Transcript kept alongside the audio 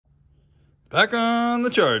Back on the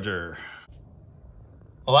Charger.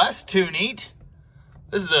 Well, that's too neat.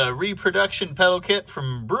 This is a reproduction pedal kit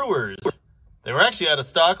from Brewers. They were actually out of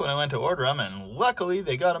stock when I went to order them, and luckily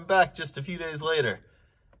they got them back just a few days later.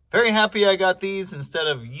 Very happy I got these instead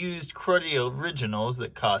of used cruddy originals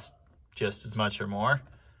that cost just as much or more.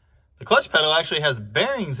 The clutch pedal actually has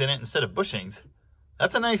bearings in it instead of bushings.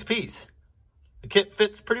 That's a nice piece. The kit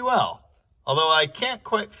fits pretty well, although I can't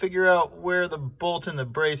quite figure out where the bolt in the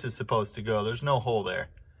brace is supposed to go. There's no hole there.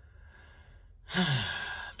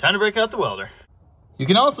 Time to break out the welder. You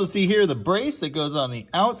can also see here the brace that goes on the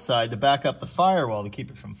outside to back up the firewall to keep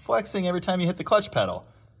it from flexing every time you hit the clutch pedal.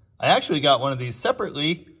 I actually got one of these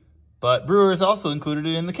separately, but Brewers also included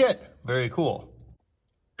it in the kit. Very cool.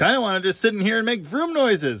 Kind of want to just sit in here and make vroom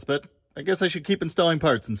noises, but I guess I should keep installing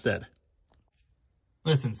parts instead.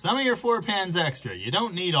 Listen, some of your 4-pan's extra. You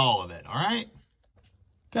don't need all of it, all right?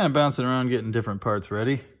 Kind of bouncing around getting different parts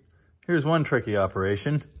ready. Here's one tricky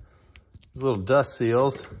operation. These little dust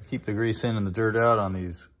seals keep the grease in and the dirt out on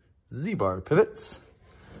these Z-bar pivots.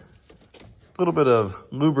 A little bit of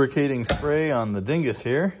lubricating spray on the dingus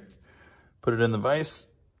here. Put it in the vise,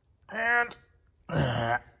 and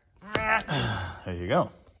there you go.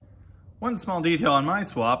 One small detail on my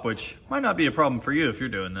swap, which might not be a problem for you if you're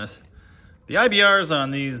doing this. The IBRs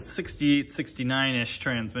on these 68, 69-ish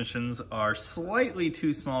transmissions are slightly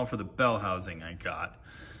too small for the bell housing I got.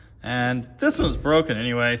 And this one's broken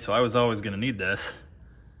anyway, so I was always going to need this.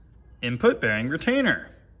 Input bearing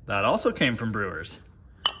retainer. That also came from Brewers.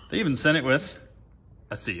 They even sent it with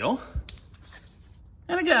a seal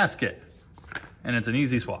and a gasket. And it's an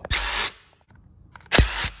easy swap.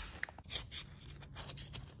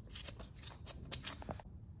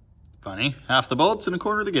 Funny, half the bolts and a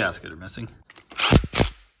quarter of the gasket are missing.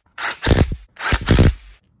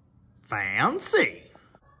 Fancy.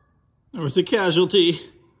 There was a casualty.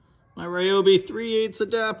 My Ryobi 3/8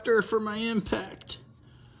 adapter for my impact.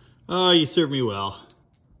 Oh, you served me well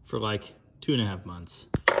for like 2.5 months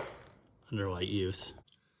under light use.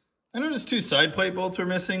 I noticed 2 side plate bolts were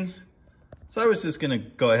missing, so I was just gonna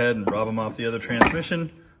go ahead and rob them off the other transmission.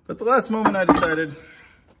 But at the last moment I decided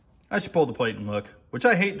I should pull the plate and look, which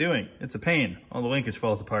I hate doing. It's a pain. All the linkage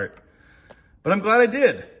falls apart. But I'm glad I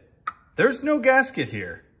did. There's no gasket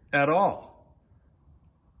here at all.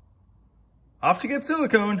 Off to get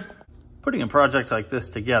silicone. Putting a project like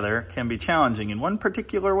this together can be challenging in one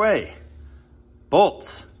particular way.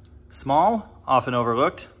 Bolts. Small, often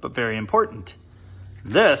overlooked, but very important.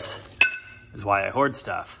 This is why I hoard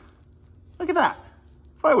stuff. Look at that.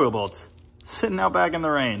 Flywheel bolts sitting out back in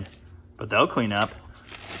the rain, but they'll clean up.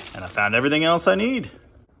 And I found everything else I need.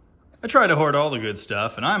 I try to hoard all the good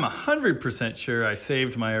stuff, and I'm 100% sure I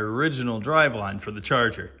saved my original driveline for the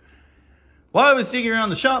Charger. While I was digging around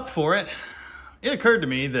the shop for it, it occurred to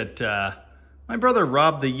me that my brother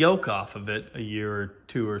robbed the yoke off of it a year or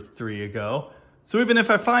 2 or 3 ago. So even if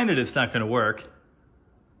I find it, it's not going to work.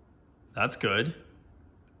 That's good.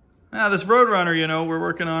 Now this Roadrunner, you know, we're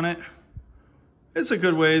working on it. It's a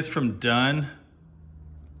good ways from done.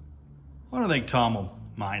 I don't think Tom will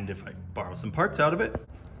mind if I borrow some parts out of it.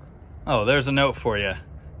 Oh, there's a note for you.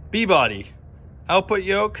 B-body. Output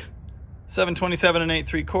yoke, 727 and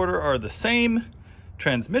 8¾ are the same.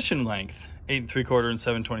 Transmission length, 8¾ and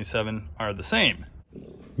 727 are the same.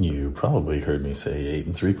 You probably heard me say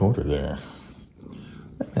 8¾ there.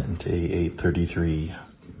 I meant A833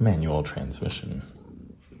 manual transmission.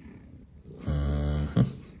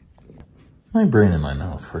 My brain and my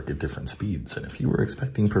mouth work at different speeds, and if you were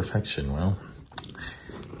expecting perfection, well, you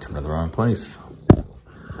come to the wrong place.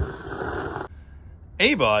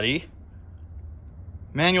 A-body,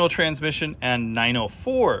 manual transmission, and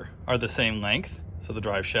 904 are the same length, so the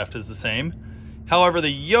drive shaft is the same. However, the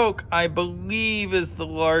yoke, I believe, is the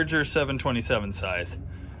larger 727 size.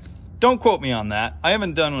 Don't quote me on that. I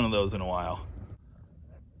haven't done one of those in a while.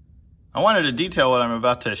 I wanted to detail what I'm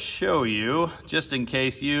about to show you, just in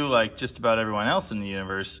case you, like just about everyone else in the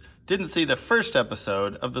universe, didn't see the first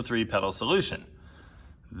episode of the 3-pedal solution.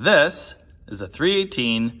 This is a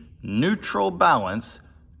 318 neutral balance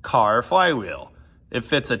car flywheel. It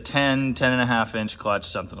fits a 10.5 inch clutch,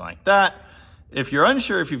 something like that. If you're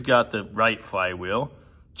unsure if you've got the right flywheel,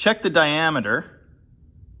 check the diameter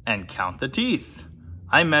and count the teeth.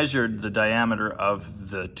 I measured the diameter of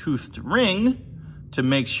the toothed ring to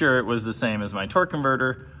make sure it was the same as my torque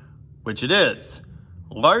converter, which it is.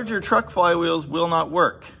 Larger truck flywheels will not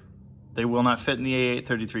work. They will not fit in the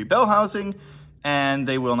A833 bell housing, and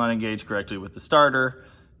they will not engage correctly with the starter.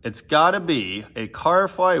 It's gotta be a car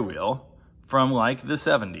flywheel from like the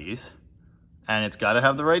 70s, and it's gotta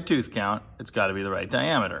have the right tooth count. It's gotta be the right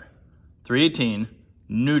diameter. 318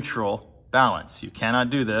 neutral balance. You cannot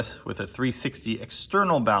do this with a 360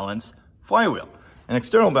 external balance flywheel. An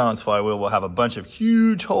external balance flywheel will have a bunch of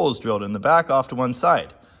huge holes drilled in the back off to one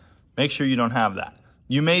side. Make sure you don't have that.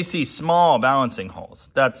 You may see small balancing holes.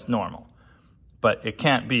 That's normal. But it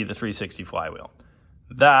can't be the 360 flywheel.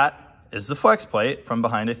 That is the flex plate from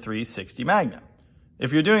behind a 360 Magnum.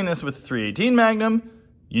 If you're doing this with a 318 Magnum,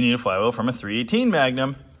 you need a flywheel from a 318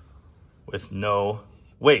 Magnum with no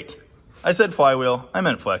weight. I said flywheel, I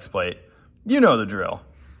meant flex plate. You know the drill.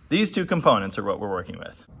 These two components are what we're working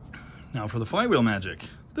with. Now for the flywheel magic.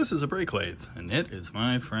 This is a brake lathe, and it is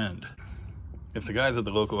my friend. If the guys at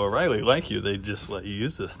the local O'Reilly like you, they just let you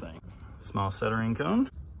use this thing. Small centering cone,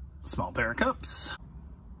 small pair of cups,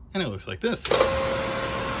 and it looks like this.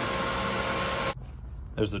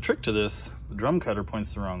 There's a trick to this. The drum cutter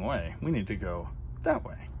points the wrong way. We need to go that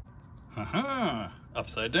way. Haha,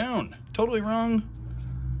 upside down. Totally wrong,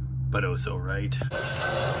 but oh so right.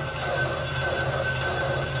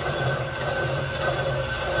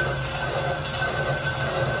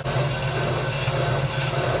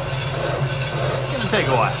 Gonna take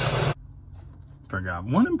a while. Forgot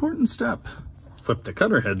one important step. Flip the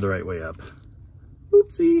cutter head the right way up.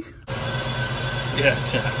 Oopsie. Yeah,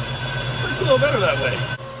 works a little better that way.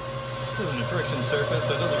 This isn't a friction surface,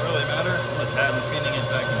 so it doesn't really matter. I'm just adding, feeding it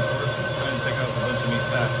back and forth, and trying to take off a bunch of meat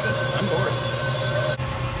fast, because I'm bored.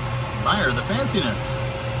 Admire the fanciness.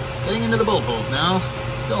 Getting into the bolt holes now.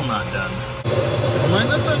 Still not done. Don't mind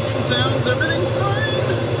the thunking sounds, everything's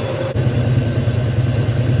fine.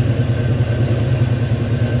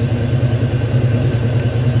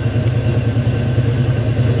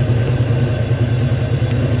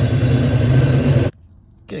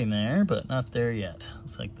 Getting there, but not there yet.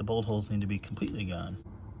 Looks like the bolt holes need to be completely gone.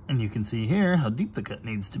 And you can see here how deep the cut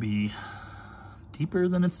needs to be. Deeper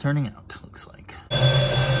than it's turning out, looks like.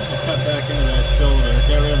 Cut back into that shoulder,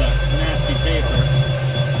 get rid of that nasty taper.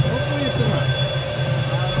 Hopefully it's enough.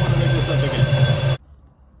 I don't want to make this up again.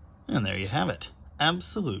 And there you have it.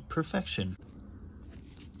 Absolute perfection.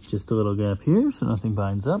 Just a little gap here so nothing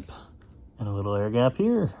binds up. And a little air gap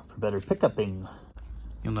here for better pick-upping.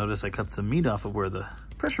 You'll notice I cut some meat off of where the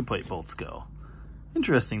pressure plate bolts go.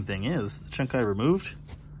 Interesting thing is, the chunk I removed,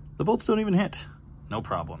 the bolts don't even hit. No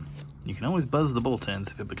problem. You can always buzz the bolt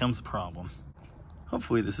ends if it becomes a problem.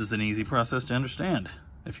 Hopefully this is an easy process to understand.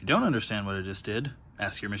 If you don't understand what I just did,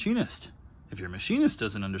 ask your machinist. If your machinist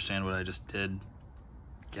doesn't understand what I just did,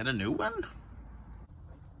 get a new one?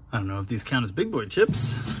 I don't know if these count as big boy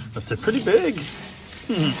chips, but they're pretty big.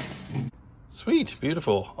 Sweet,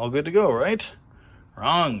 beautiful, all good to go, right?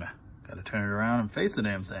 Wrong. Gotta turn it around and face the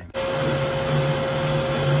damn thing.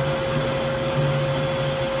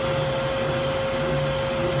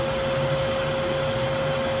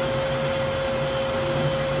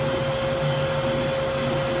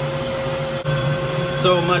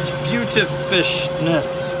 So much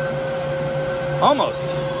beautifishness.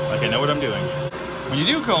 Almost like I know what I'm doing. When you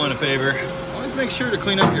do call in a favor, always make sure to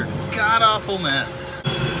clean up your god-awful mess.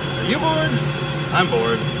 Are you bored? I'm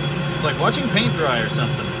bored. It's like watching paint dry or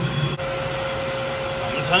something.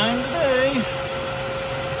 Sometime today.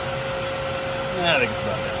 I think it's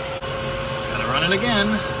about that. Gotta run it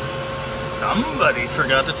again. Somebody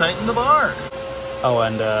forgot to tighten the bar. Oh,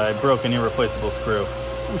 and I broke an irreplaceable screw.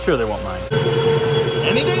 I'm sure they won't mind.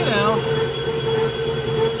 Any day now.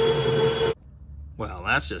 Well,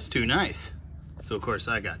 that's just too nice. So of course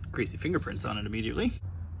I got greasy fingerprints on it immediately.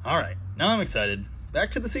 All right, now I'm excited.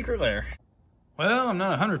 Back to the secret lair. Well, I'm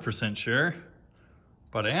not 100% sure,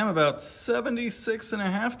 but I am about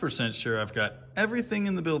 76.5% sure I've got everything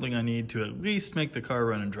in the building I need to at least make the car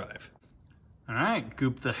run and drive. All right,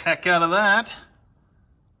 goop the heck out of that.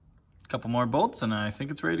 A couple more bolts and I think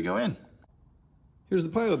it's ready to go in. Here's the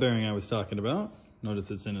pilot bearing I was talking about.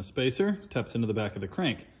 Notice it's in a spacer, taps into the back of the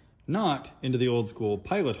crank, not into the old school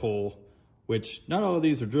pilot hole, which not all of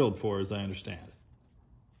these are drilled for, as I understand.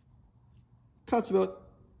 Costs about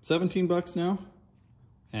 17 bucks now,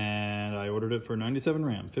 and I ordered it for 97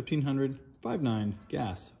 RAM, 1500, 5.9,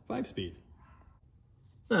 gas, 5-speed.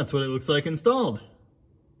 That's what it looks like installed.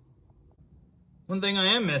 One thing I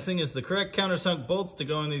am missing is the correct countersunk bolts to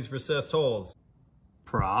go in these recessed holes.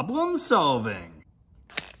 Problem solving.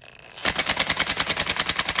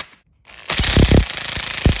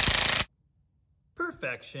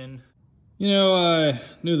 Perfection. You know, I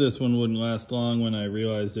knew this one wouldn't last long when I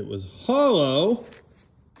realized it was hollow.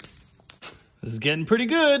 This is getting pretty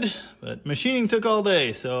good, but machining took all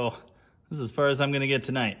day, so this is as far as I'm gonna get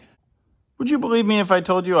tonight. Would you believe me if I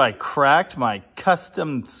told you I cracked my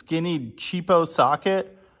custom skinny cheapo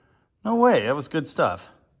socket? No way, that was good stuff.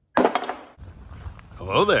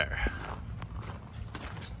 Hello there.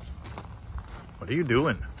 What are you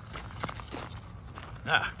doing?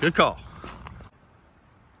 Ah, good call.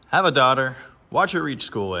 Have a daughter, watch her reach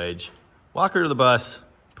school age, walk her to the bus,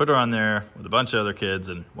 put her on there with a bunch of other kids,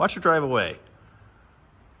 and watch her drive away.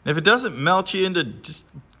 And if it doesn't melt you into just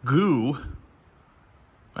goo,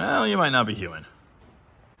 well, you might not be human.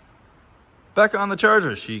 Back on the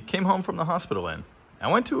Charger, she came home from the hospital in.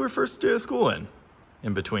 I went to her first day of school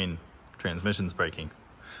in between transmissions breaking.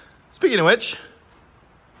 Speaking of which,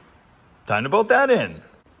 time to bolt that in.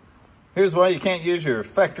 Here's why you can't use your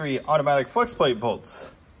factory automatic flex plate bolts.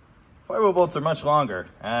 Flywheel bolts are much longer.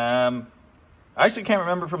 I actually can't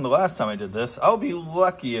remember from the last time I did this. I'll be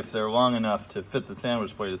lucky if they're long enough to fit the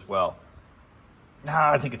sandwich plate as well.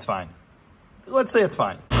 Nah, I think it's fine. Let's say it's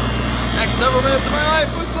fine. Next several minutes of my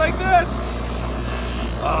life looks like this.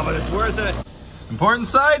 Oh, but it's worth it. Important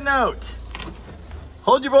side note.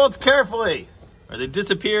 Hold your bolts carefully, or they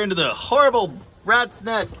disappear into the horrible rat's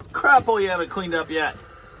nest crap hole you haven't cleaned up yet.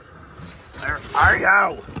 Where are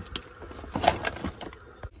you?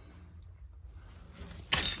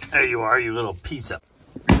 There you are, you little piece of...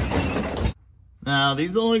 Now,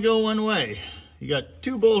 these only go one way. You got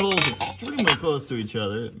two bolt holes extremely close to each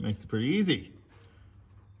other. It makes it pretty easy.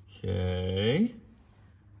 Okay.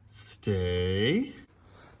 Stay.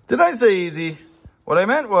 Did I say easy? What I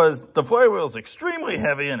meant was the flywheel is extremely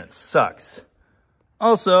heavy and it sucks.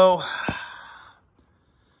 Also,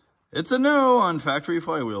 it's a no on factory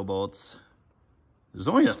flywheel bolts. There's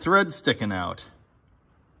only a thread sticking out.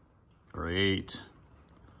 Great.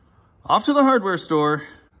 Off to the hardware store.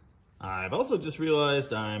 I've also just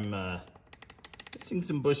realized I'm missing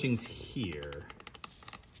some bushings here.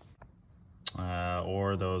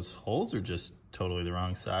 Or those holes are just totally the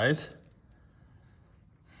wrong size.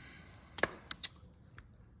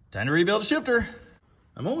 Time to rebuild a shifter.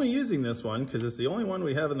 I'm only using this one because it's the only one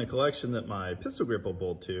we have in the collection that my pistol grip will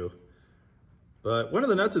bolt to. But one of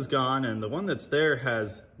the nuts is gone and the one that's there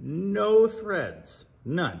has no threads,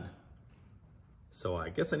 none. So I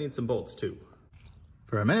guess I need some bolts too.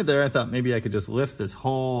 For a minute there, I thought maybe I could just lift this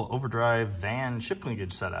whole overdrive van shift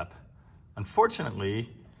linkage setup. Unfortunately,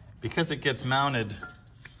 because it gets mounted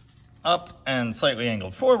up and slightly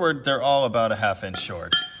angled forward, they're all about a ½ inch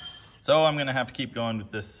short. So I'm gonna have to keep going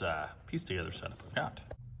with this piece together setup I've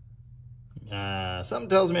got. Something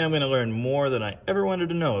tells me I'm gonna learn more than I ever wanted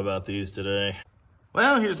to know about these today.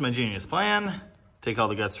 Well, here's my genius plan. Take all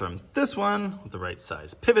the guts from this one with the right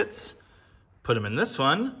size pivots, put them in this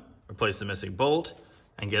one, replace the missing bolt,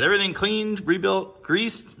 and get everything cleaned, rebuilt,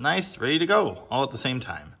 greased, nice, ready to go, all at the same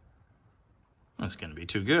time. That's gonna be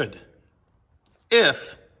too good.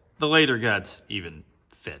 If the later guts even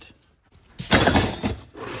fit.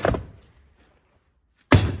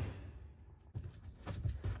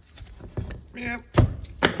 Yep.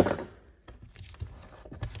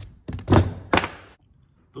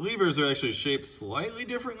 The levers are actually shaped slightly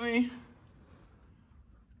differently.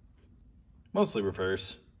 Mostly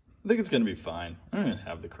reverse. I think it's gonna be fine. I don't even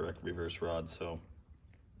have the correct reverse rod, so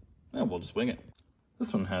yeah, we'll just wing it.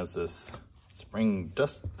 This one has this spring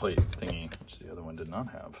dust plate thingy, which the other one did not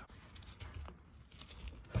have.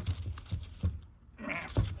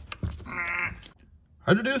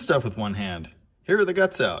 Hard to do stuff with one hand. Here are the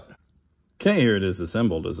guts out. Okay, here it is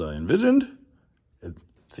assembled as I envisioned. It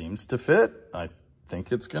seems to fit. I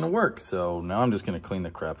think it's gonna work. So now I'm just gonna clean the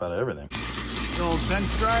crap out of everything. The old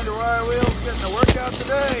bench grinder wire wheel's getting a workout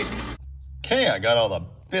today. Okay, I got all the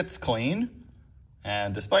bits clean.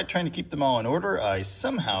 And despite trying to keep them all in order, I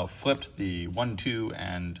somehow flipped the 1, 2,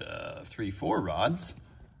 and 3, 4 rods.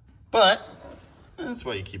 But that's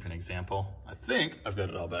why you keep an example. I think I've got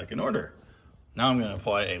it all back in order. Now I'm gonna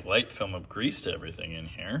apply a light film of grease to everything in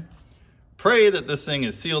here. Pray that this thing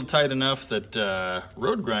is sealed tight enough that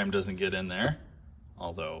road grime doesn't get in there,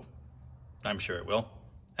 although I'm sure it will,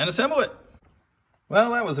 and assemble it.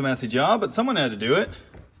 Well, that was a messy job, but someone had to do it.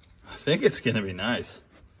 I think it's gonna be nice.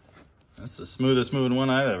 That's the smoothest moving one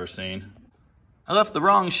I've ever seen. I left the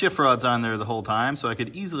wrong shift rods on there the whole time so I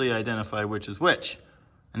could easily identify which is which.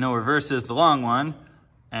 I know reverse is the long one,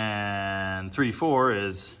 and 3, 4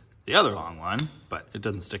 is the other long one, but it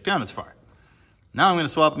doesn't stick down as far. Now I'm gonna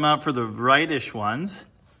swap them out for the rightish ones,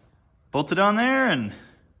 bolt it on there, and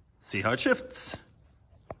see how it shifts.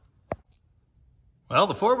 Well,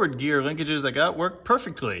 the forward gear linkages I got work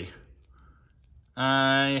perfectly.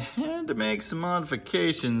 I had to make some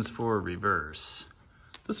modifications for reverse.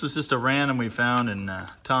 This was just a random we found in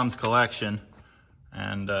Tom's collection.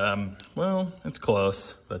 And, well, it's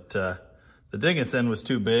close, but the dingus end was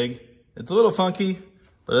too big. It's a little funky,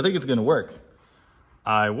 but I think it's gonna work.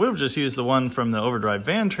 I would have just used the one from the overdrive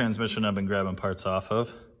van transmission I've been grabbing parts off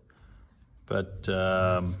of. But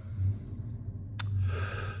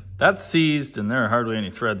That's seized and there are hardly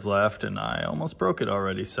any threads left, and I almost broke it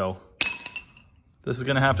already, so this is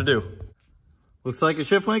gonna have to do. Looks like a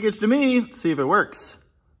shift linkage to me. Let's see if it works.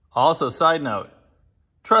 Also, side note,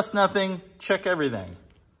 trust nothing, check everything.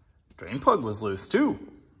 Drain plug was loose too.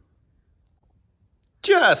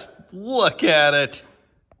 Just look at it.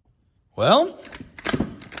 Well,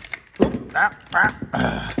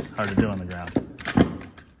 it's hard to do on the ground.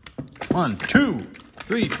 1, 2,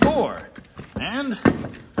 3, 4, and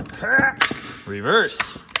reverse.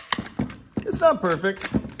 It's not perfect,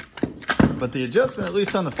 but the adjustment, at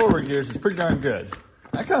least on the forward gears, is pretty darn good.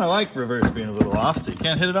 I kind of like reverse being a little off so you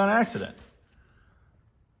can't hit it on accident.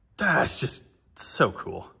 That's just so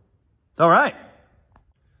cool. All right.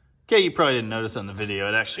 Okay, you probably didn't notice on the video,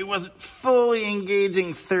 it actually wasn't fully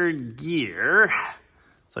engaging third gear.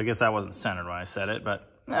 So I guess that wasn't centered when I said it, but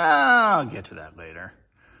I'll get to that later.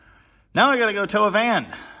 Now I gotta go tow a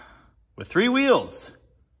van with 3 wheels,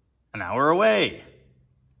 an hour away,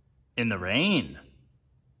 in the rain.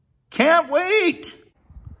 Can't wait!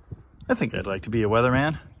 I think I'd like to be a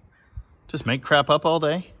weatherman. Just make crap up all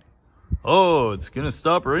day. Oh, it's gonna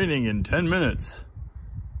stop raining in 10 minutes,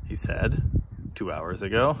 he said 2 hours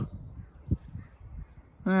ago.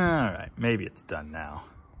 All right, maybe it's done now.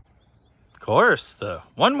 Of course, the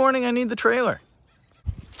one morning I need the trailer.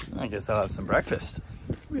 I guess I'll have some breakfast.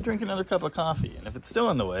 Maybe drink another cup of coffee, and if it's still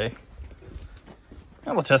in the way,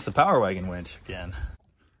 I will test the power wagon winch again.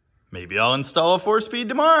 Maybe I'll install a 4-speed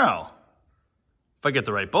tomorrow. If I get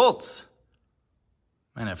the right bolts.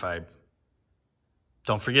 And if I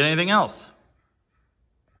don't forget anything else.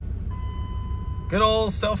 Good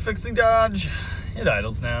old self-fixing Dodge. It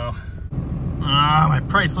idles now. Ah, my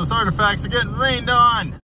priceless artifacts are getting rained on.